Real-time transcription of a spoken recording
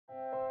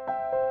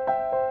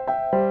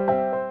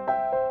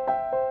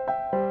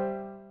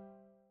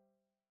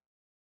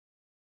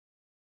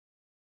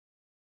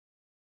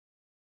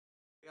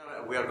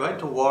going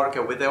to work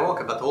with the Oak,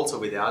 but also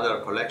with the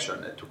other collection,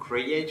 to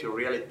create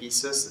really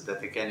pieces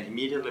that can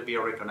immediately be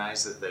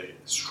recognized as the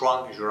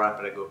strong Girard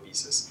Perregaux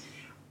pieces.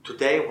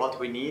 Today, what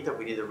we need a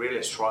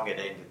really strong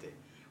identity.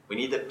 We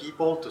need the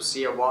people to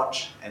see a watch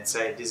and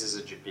say, this is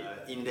a GP.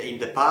 In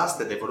the past,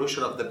 the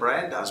evolution of the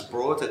brand has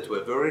brought it to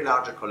a very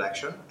large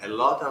collection, a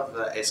lot of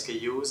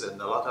SKUs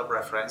and a lot of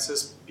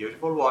references,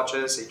 beautiful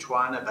watches, each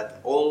one, but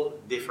all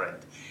different.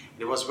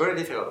 It was very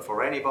difficult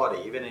for anybody,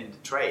 even in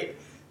the trade,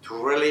 to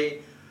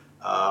really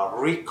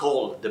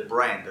recall the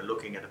brand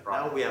looking at the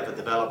product. Now we have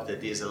developed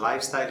this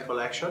lifestyle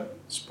collection,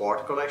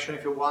 sport collection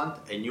if you want.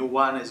 A new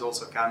one is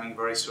also coming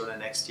very soon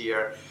next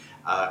year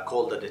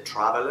called the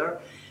Traveler.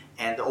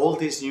 And all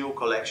these new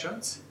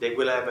collections, they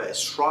will have a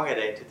strong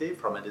identity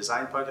from a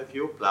design point of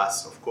view,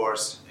 plus of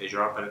course a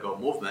Girard Perregaux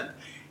movement.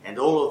 And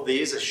all of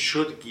these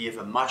should give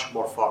a much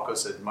more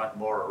focus and much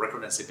more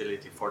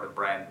recognizability for the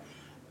brand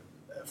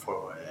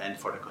and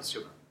for the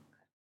consumer.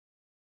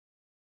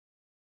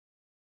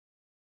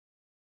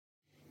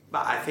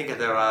 But I think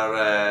there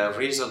are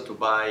reasons to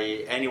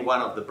buy any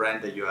one of the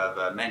brands that you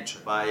have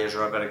mentioned. Buy a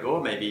Girard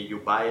Perregaux, maybe you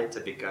buy it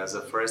because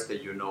first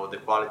you know the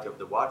quality of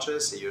the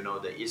watches, you know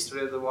the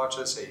history of the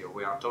watches.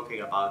 We are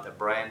talking about a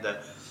brand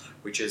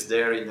which is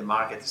there in the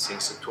market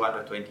since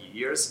 220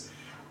 years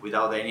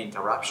without any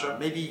interruption.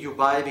 Maybe you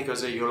buy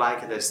because you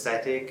like the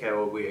aesthetic.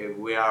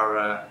 We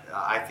are,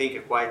 I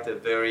think, quite a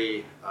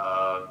very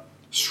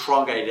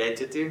strong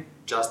identity.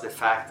 Just the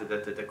fact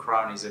that the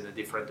crown is in a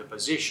different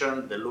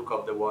position, the look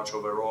of the watch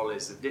overall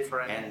is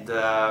different, and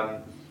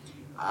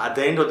at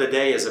the end of the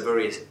day is a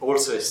very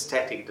also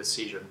aesthetic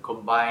decision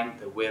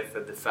combined with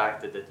the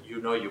fact that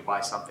you know you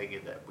buy something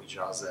which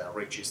has a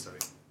rich history.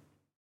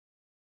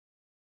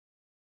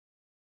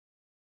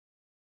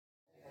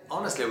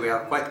 Honestly, we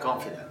are quite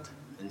confident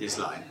in this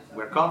line.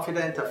 We're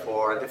confident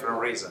for a different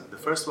reason. The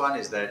first one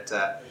is that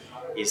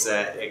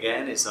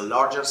again, it's a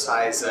larger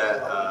size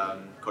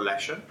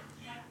collection.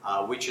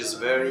 Which is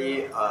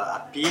very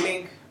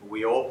appealing,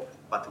 we hope,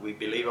 but we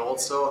believe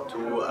also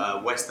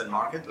to Western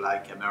market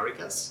like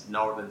Americas,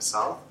 North and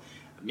South,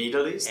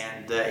 Middle East.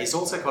 And it's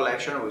also a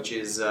collection which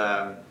is,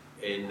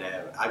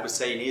 I would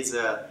say, in its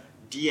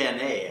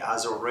DNA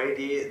has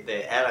already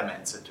the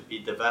elements to be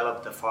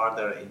developed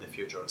further in the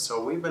future.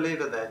 So we believe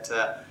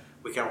that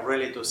we can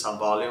really do some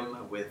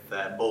volume with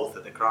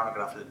both the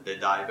chronograph and the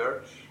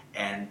diver,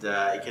 and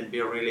it can be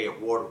really a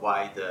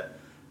worldwide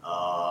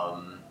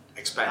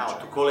expansion. Now,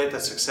 to call it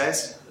a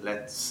success,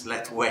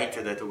 let's wait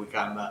that we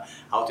come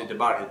out in the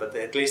market, but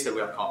at least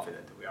we are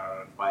confident. We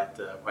are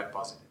quite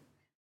positive.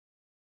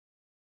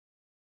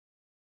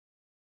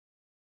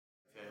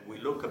 We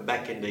look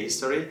back in the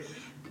history.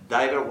 The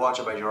diver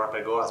watch by Girard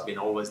Perregaux has been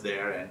always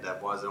there, and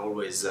was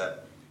always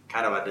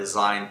kind of a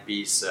design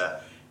piece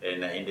in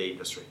the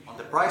industry. On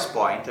the price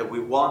point, we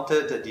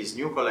wanted this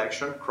new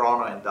collection,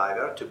 chrono and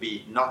diver, to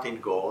be not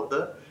in gold,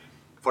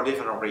 for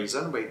different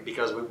reasons,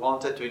 because we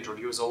wanted to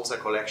introduce also a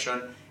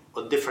collection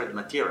of different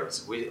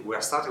materials. We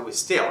are starting with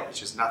steel,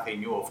 which is nothing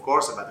new of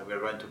course, but we are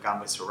going to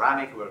come with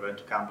ceramic, we are going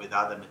to come with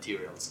other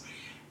materials.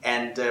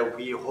 And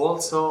we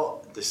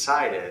also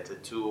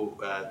decided to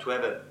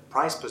have a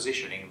price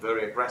positioning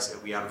very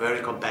aggressive. We are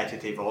very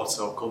competitive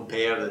also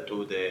compared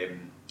to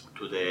the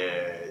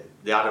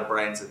other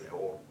brands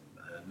or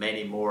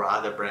many more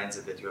other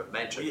brands that you have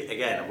mentioned.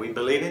 Again, we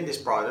believe in this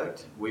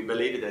product. We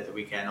believe that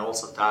we can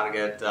also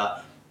target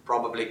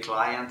probably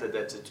clients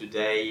that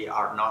today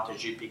are not a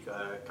GP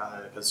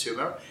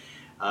consumer,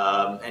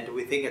 and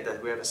we think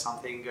that we have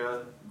something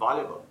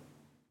valuable.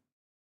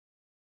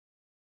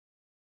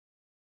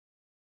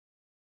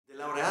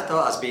 The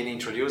Laureato has been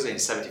introduced in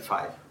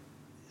 '75,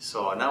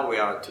 so now we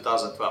are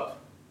 2012.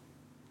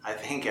 I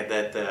think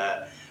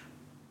that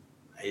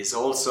it's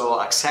also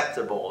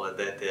acceptable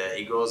that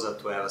it goes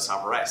to have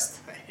some rest,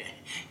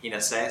 in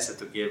a sense,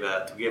 to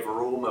give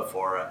room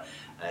for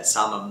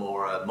some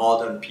more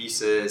modern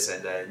pieces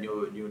and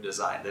new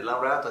design. The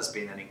Laureato has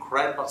been an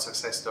incredible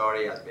success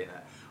story. Has been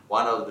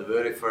one of the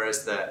very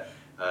first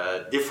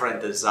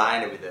different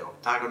design with the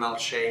octagonal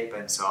shape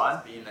and so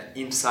on. Being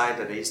inside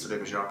the history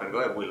of Girard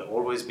Perregaux, it will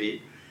always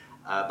be.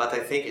 But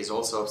I think it's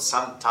also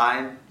some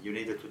time you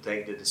needed to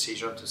take the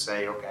decision to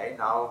say, okay,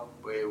 now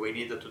we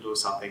needed to do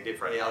something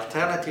different. The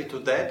alternative to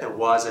that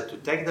was to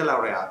take the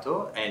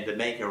Laureato and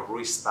make a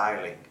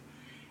restyling.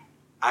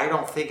 I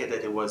don't think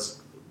that it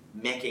was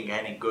making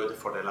any good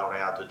for the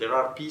Laureato. There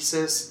are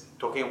pieces,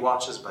 talking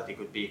watches, but it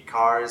could be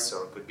cars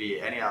or it could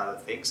be any other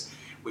things,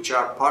 which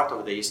are part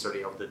of the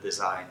history of the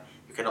design.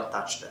 You cannot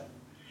touch them.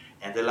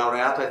 And the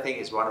Laureato, I think,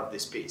 is one of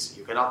these pieces.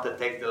 You cannot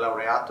take the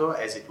Laureato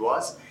as it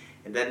was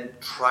and then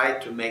try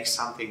to make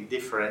something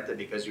different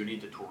because you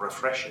need to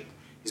refresh it.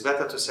 It's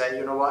better to say,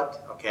 you know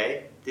what,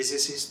 okay, this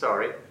is his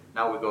story,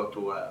 now we go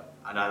to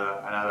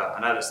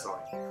another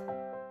story.